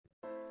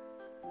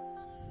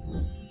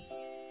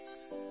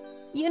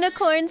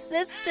Unicorn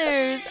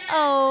sisters!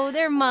 Oh,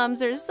 their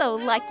moms are so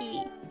lucky.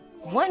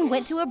 One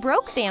went to a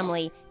broke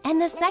family,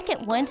 and the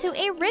second one to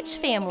a rich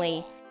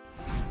family.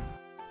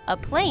 A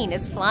plane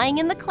is flying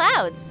in the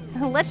clouds.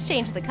 Let's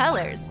change the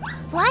colors.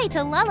 Fly to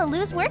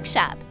LaLiLu's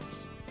workshop.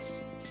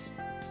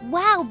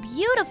 Wow,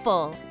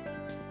 beautiful!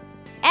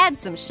 Add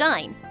some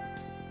shine.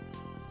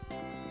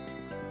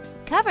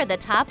 Cover the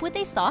top with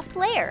a soft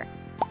layer.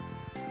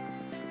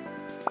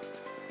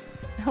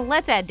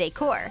 Let's add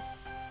decor.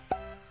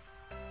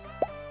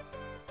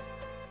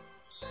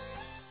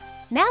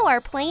 Now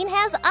our plane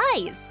has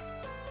eyes.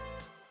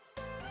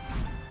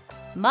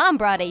 Mom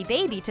brought a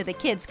baby to the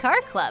kids'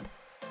 car club.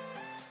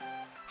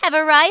 Have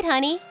a ride,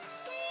 honey.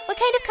 What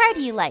kind of car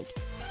do you like?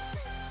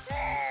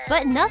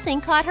 But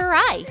nothing caught her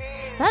eye.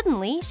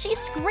 Suddenly, she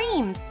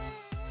screamed.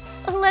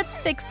 Let's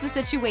fix the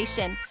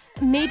situation.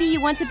 Maybe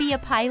you want to be a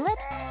pilot?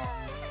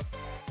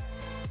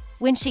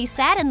 When she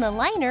sat in the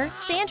liner,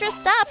 Sandra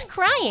stopped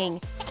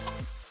crying.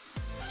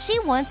 She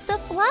wants to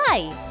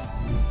fly.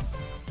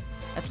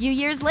 A few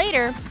years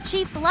later,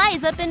 she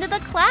flies up into the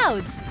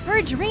clouds.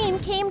 Her dream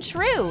came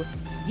true.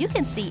 You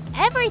can see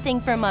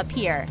everything from up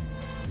here.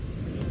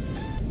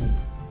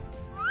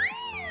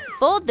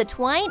 Fold the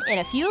twine in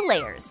a few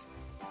layers.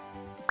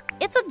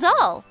 It's a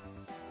doll.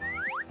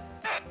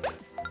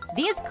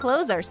 These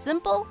clothes are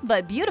simple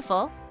but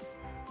beautiful.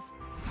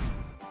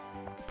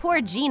 Poor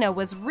Gina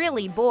was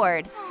really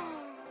bored.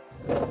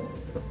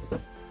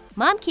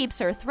 Mom keeps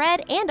her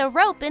thread and a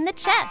rope in the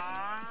chest.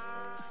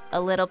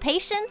 A little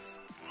patience.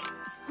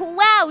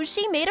 Wow,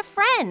 she made a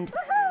friend!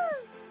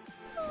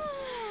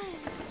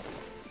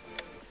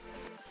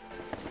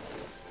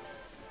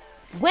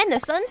 When the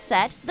sun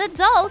set, the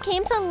doll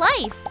came to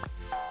life.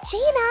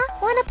 Gina,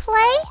 wanna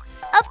play?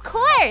 Of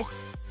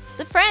course!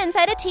 The friends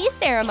had a tea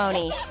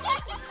ceremony.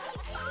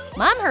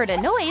 Mom heard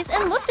a noise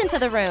and looked into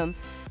the room.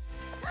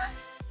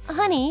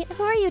 Honey,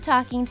 who are you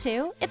talking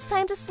to? It's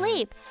time to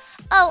sleep.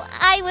 Oh,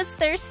 I was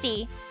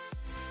thirsty.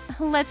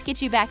 Let's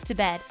get you back to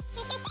bed.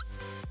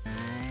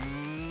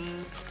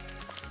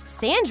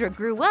 Sandra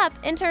grew up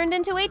and turned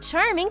into a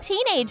charming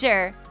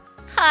teenager.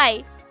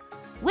 Hi.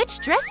 Which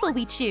dress will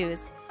we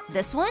choose?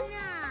 This one?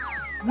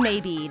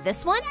 Maybe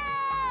this one?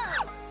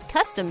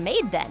 Custom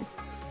made then.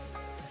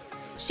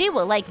 She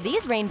will like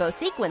these rainbow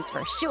sequins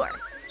for sure.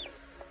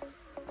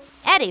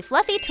 Add a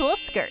fluffy tulle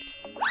skirt.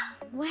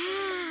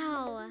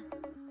 Wow!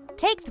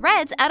 Take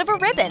threads out of a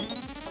ribbon.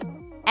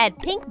 Add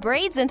pink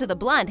braids into the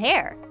blonde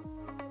hair.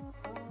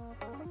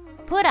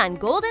 Put on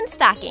golden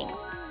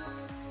stockings.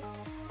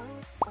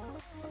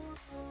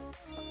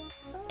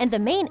 And the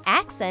main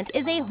accent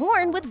is a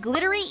horn with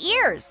glittery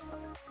ears.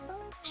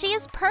 She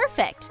is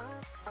perfect.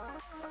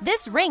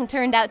 This ring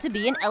turned out to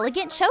be an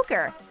elegant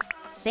choker.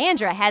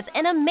 Sandra has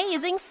an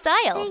amazing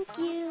style. Thank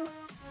you.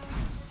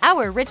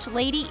 Our rich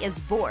lady is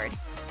bored.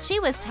 She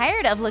was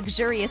tired of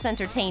luxurious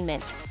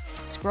entertainment.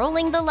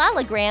 Scrolling the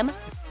LaLiLu,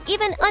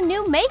 even a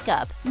new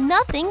makeup,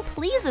 nothing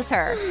pleases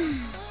her.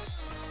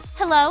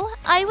 Hello,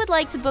 I would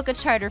like to book a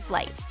charter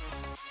flight.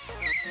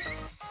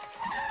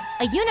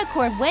 A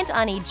unicorn went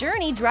on a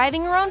journey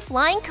driving her own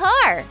flying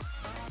car.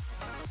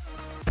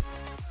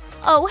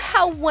 Oh,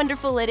 how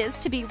wonderful it is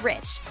to be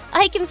rich.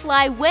 I can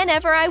fly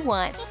whenever I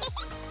want.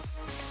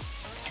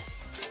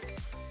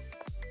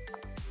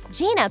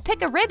 Gina,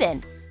 pick a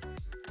ribbon.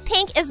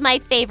 Pink is my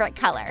favorite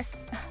color.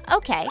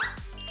 Okay.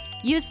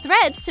 Use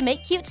threads to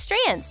make cute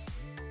strands.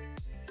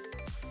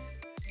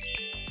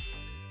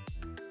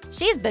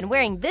 She's been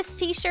wearing this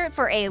t-shirt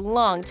for a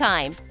long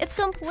time. It's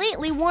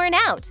completely worn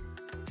out.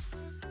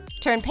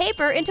 Turn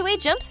paper into a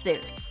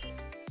jumpsuit.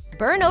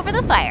 Burn over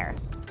the fire.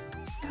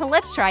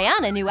 Let's try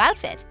on a new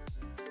outfit.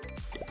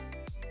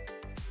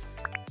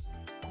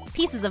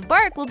 Pieces of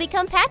bark will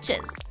become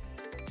patches.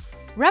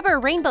 Rubber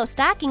rainbow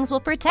stockings will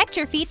protect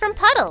your feet from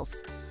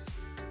puddles.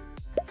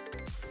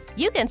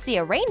 You can see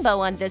a rainbow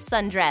on this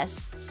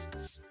sundress.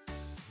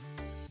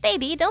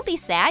 Baby, don't be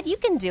sad, you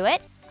can do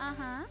it.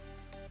 Uh-huh.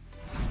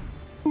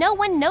 No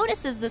one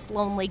notices this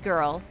lonely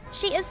girl.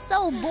 She is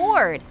so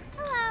bored.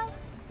 Hello.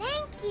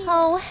 Thank you.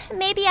 Oh,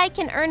 maybe I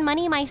can earn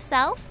money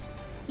myself?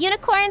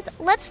 Unicorns,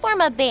 let's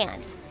form a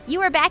band.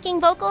 You are backing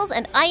vocals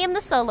and I am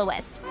the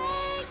soloist.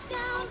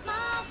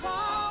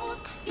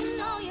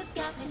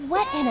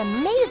 What an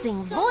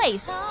amazing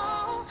voice!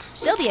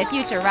 She'll be a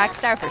future rock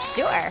star for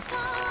sure.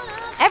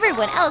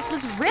 Everyone else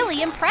was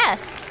really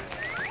impressed.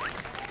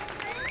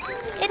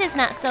 It is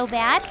not so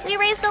bad. We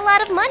raised a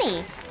lot of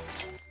money.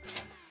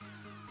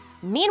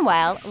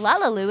 Meanwhile,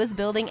 LaLiLu is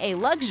building a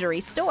luxury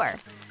store.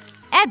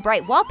 Add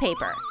bright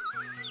wallpaper.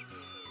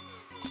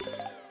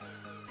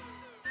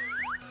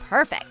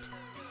 Perfect.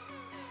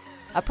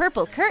 A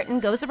purple curtain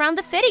goes around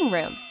the fitting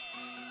room.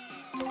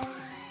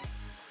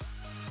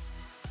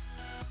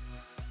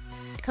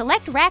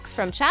 Collect racks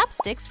from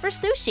chopsticks for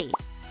sushi.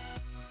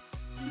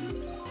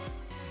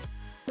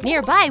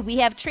 Nearby, we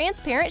have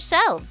transparent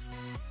shelves.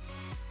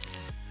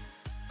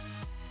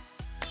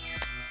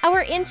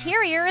 Our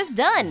interior is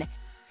done.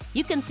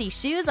 You can see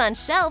shoes on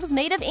shelves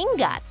made of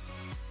ingots.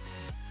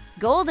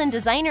 Gold and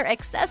designer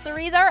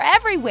accessories are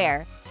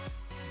everywhere.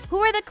 Who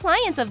are the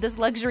clients of this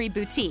luxury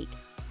boutique?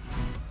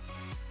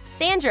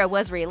 Sandra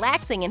was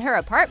relaxing in her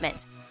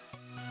apartment.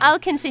 I'll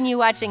continue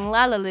watching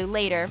LaLiLu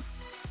later.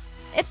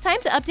 It's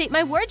time to update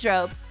my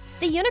wardrobe.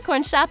 The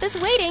unicorn shop is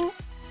waiting.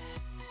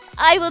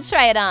 I will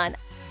try it on.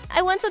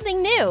 I want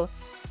something new.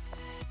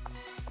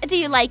 Do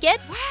you like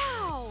it?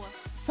 Wow!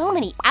 So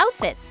many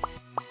outfits.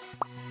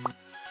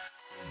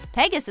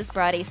 Pegasus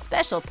brought a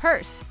special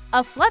purse,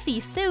 a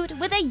fluffy suit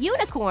with a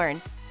unicorn.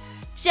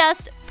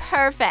 Just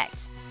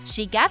perfect.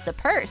 She got the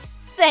purse.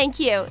 Thank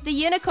you. The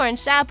unicorn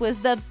shop was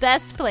the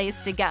best place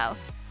to go.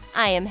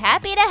 I am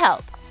happy to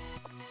help.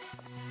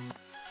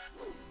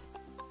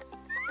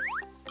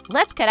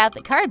 Let's cut out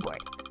the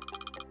cardboard.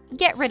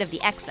 Get rid of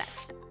the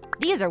excess.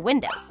 These are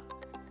windows.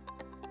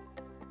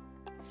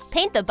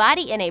 Paint the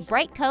body in a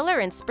bright color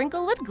and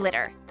sprinkle with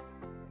glitter.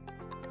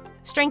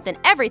 Strengthen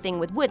everything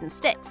with wooden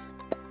sticks.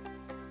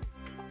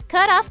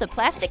 Cut off the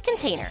plastic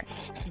container.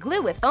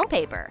 Glue with foam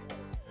paper.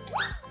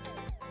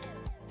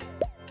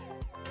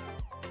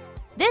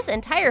 This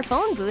entire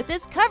phone booth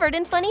is covered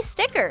in funny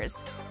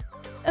stickers.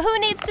 Who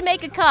needs to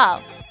make a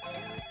call?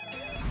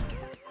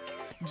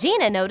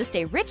 Gina noticed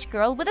a rich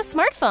girl with a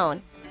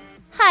smartphone.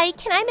 Hi,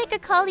 can I make a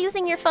call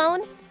using your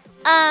phone?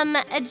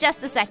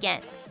 Just a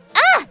second.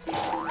 Ah!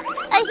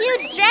 A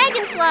huge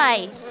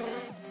dragonfly!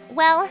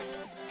 Well,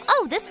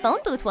 oh, this phone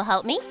booth will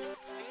help me.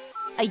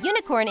 A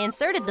unicorn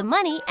inserted the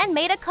money and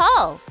made a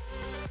call.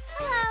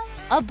 Hello.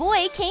 A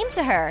boy came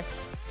to her.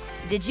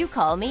 Did you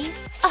call me?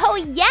 Oh,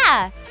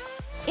 yeah!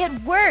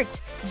 It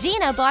worked!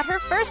 Gina bought her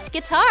first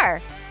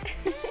guitar.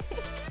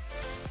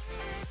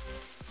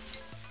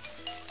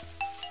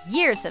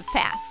 Years have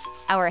passed.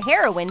 Our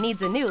heroine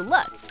needs a new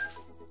look.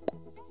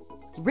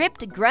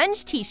 Ripped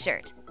grunge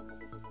t-shirt.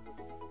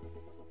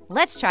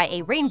 Let's try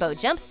a rainbow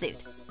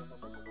jumpsuit.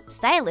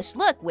 Stylish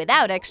look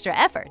without extra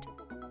effort.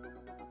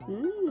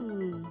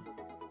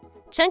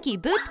 Chunky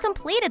boots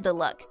completed the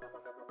look.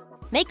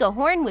 Make a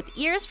horn with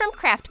ears from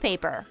craft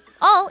paper,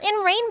 all in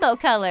rainbow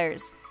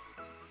colors.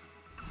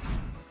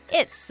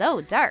 It's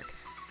so dark.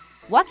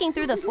 Walking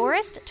through the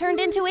forest turned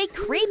into a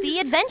creepy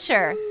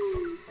adventure.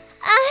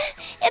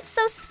 It's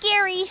so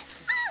scary.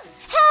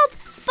 Help!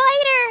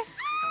 Spider!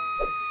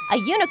 A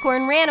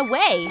unicorn ran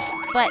away,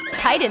 but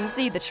I didn't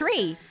see the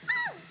tree.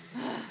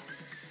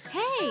 Hey!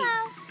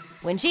 Hello.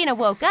 When Gina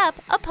woke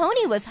up, a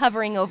pony was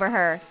hovering over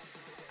her.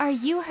 Are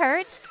you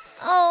hurt?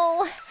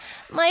 Oh,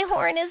 my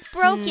horn is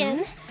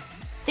broken.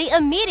 They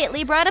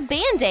immediately brought a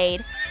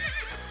Band-Aid.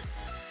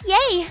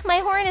 Yay, my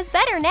horn is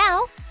better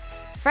now.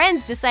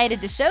 Friends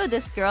decided to show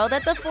this girl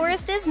that the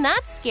forest is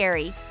not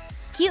scary.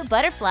 Cute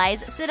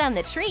butterflies sit on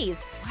the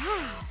trees.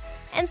 Wow.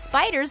 And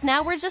spiders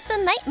now were just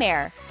a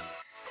nightmare.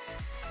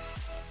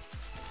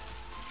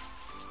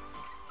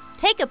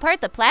 Take apart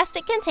the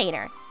plastic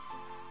container.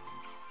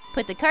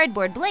 Put the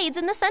cardboard blades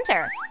in the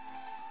center.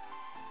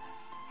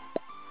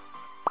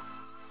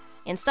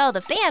 Install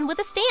the fan with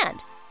a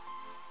stand.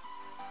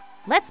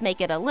 Let's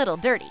make it a little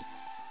dirty.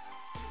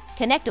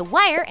 Connect a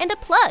wire and a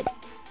plug.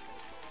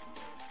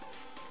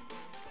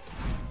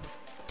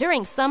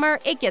 During summer,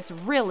 it gets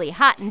really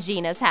hot in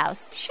Gina's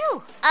house.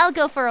 Shoo! I'll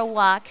go for a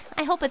walk.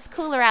 I hope it's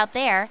cooler out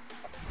there.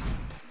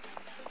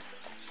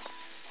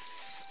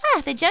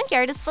 The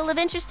junkyard is full of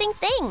interesting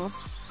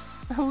things.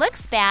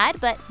 Looks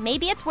bad, but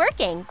maybe it's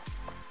working.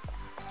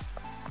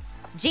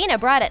 Gina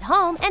brought it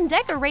home and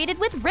decorated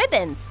with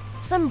ribbons.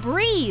 Some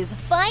breeze,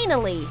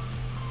 finally.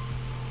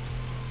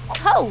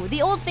 Oh,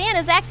 the old fan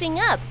is acting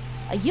up.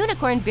 A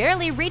unicorn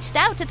barely reached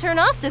out to turn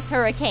off this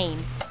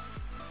hurricane.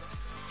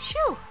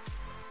 Shoo!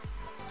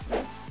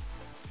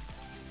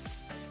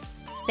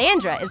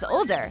 Sandra is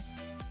older.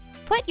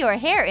 Put your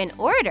hair in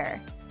order.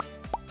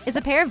 Is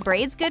a pair of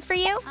braids good for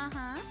you?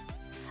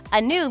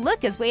 A new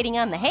look is waiting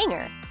on the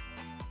hanger.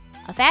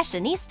 A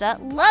fashionista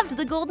loved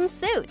the golden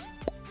suit.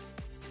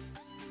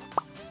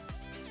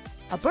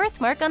 A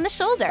birthmark on the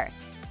shoulder.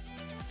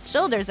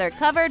 Shoulders are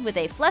covered with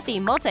a fluffy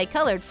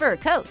multicolored fur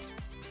coat.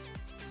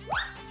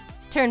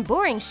 Turn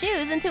boring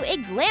shoes into a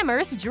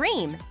glamorous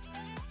dream.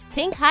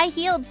 Pink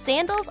high-heeled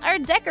sandals are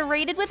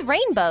decorated with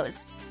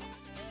rainbows.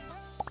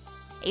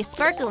 A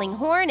sparkling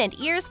horn and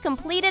ears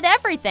completed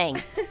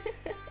everything.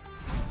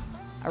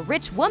 A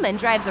rich woman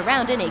drives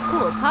around in a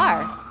cool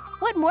car.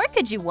 What more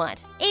could you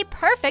want? A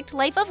perfect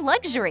life of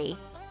luxury.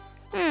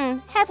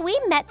 Have we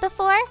met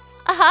before?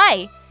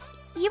 Hi!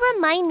 You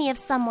remind me of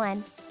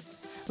someone.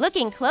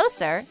 Looking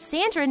closer,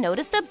 Sandra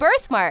noticed a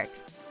birthmark.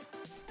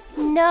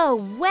 No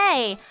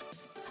way!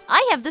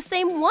 I have the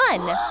same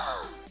one!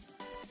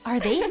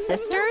 Are they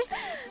sisters?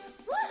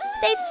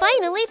 They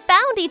finally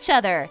found each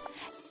other!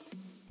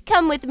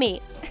 Come with me.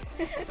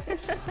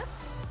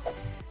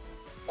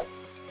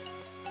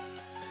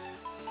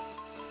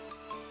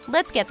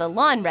 Let's get the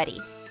lawn ready.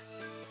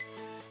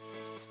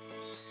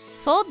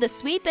 Fold the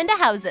sweep into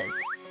houses.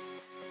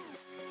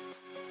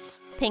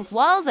 Pink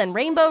walls and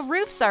rainbow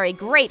roofs are a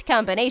great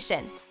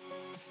combination.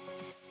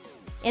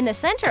 In the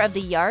center of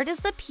the yard is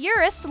the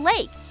purest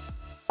lake.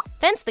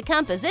 Fence the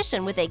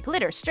composition with a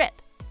glitter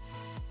strip.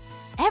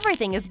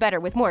 Everything is better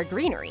with more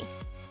greenery.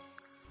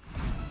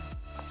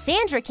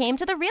 Sandra came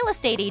to the real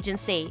estate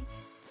agency.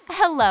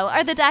 Hello,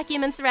 are the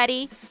documents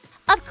ready?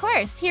 Of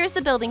course, here's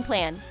the building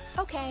plan.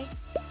 Okay.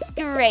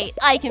 Great,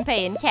 I can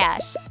pay in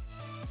cash.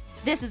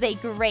 This is a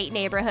great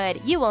neighborhood.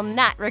 You will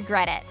not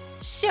regret it.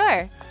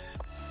 Sure.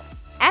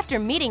 After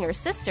meeting her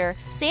sister,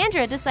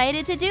 Sandra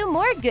decided to do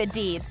more good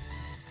deeds.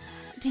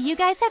 Do you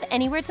guys have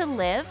anywhere to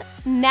live?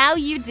 Now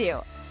you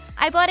do.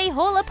 I bought a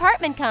whole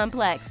apartment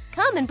complex.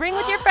 Come and bring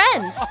with your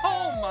friends.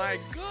 Oh my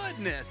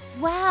goodness!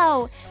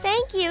 Wow,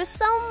 thank you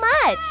so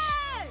much.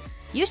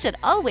 You should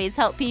always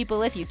help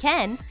people if you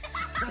can.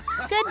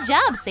 Good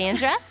job,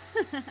 Sandra.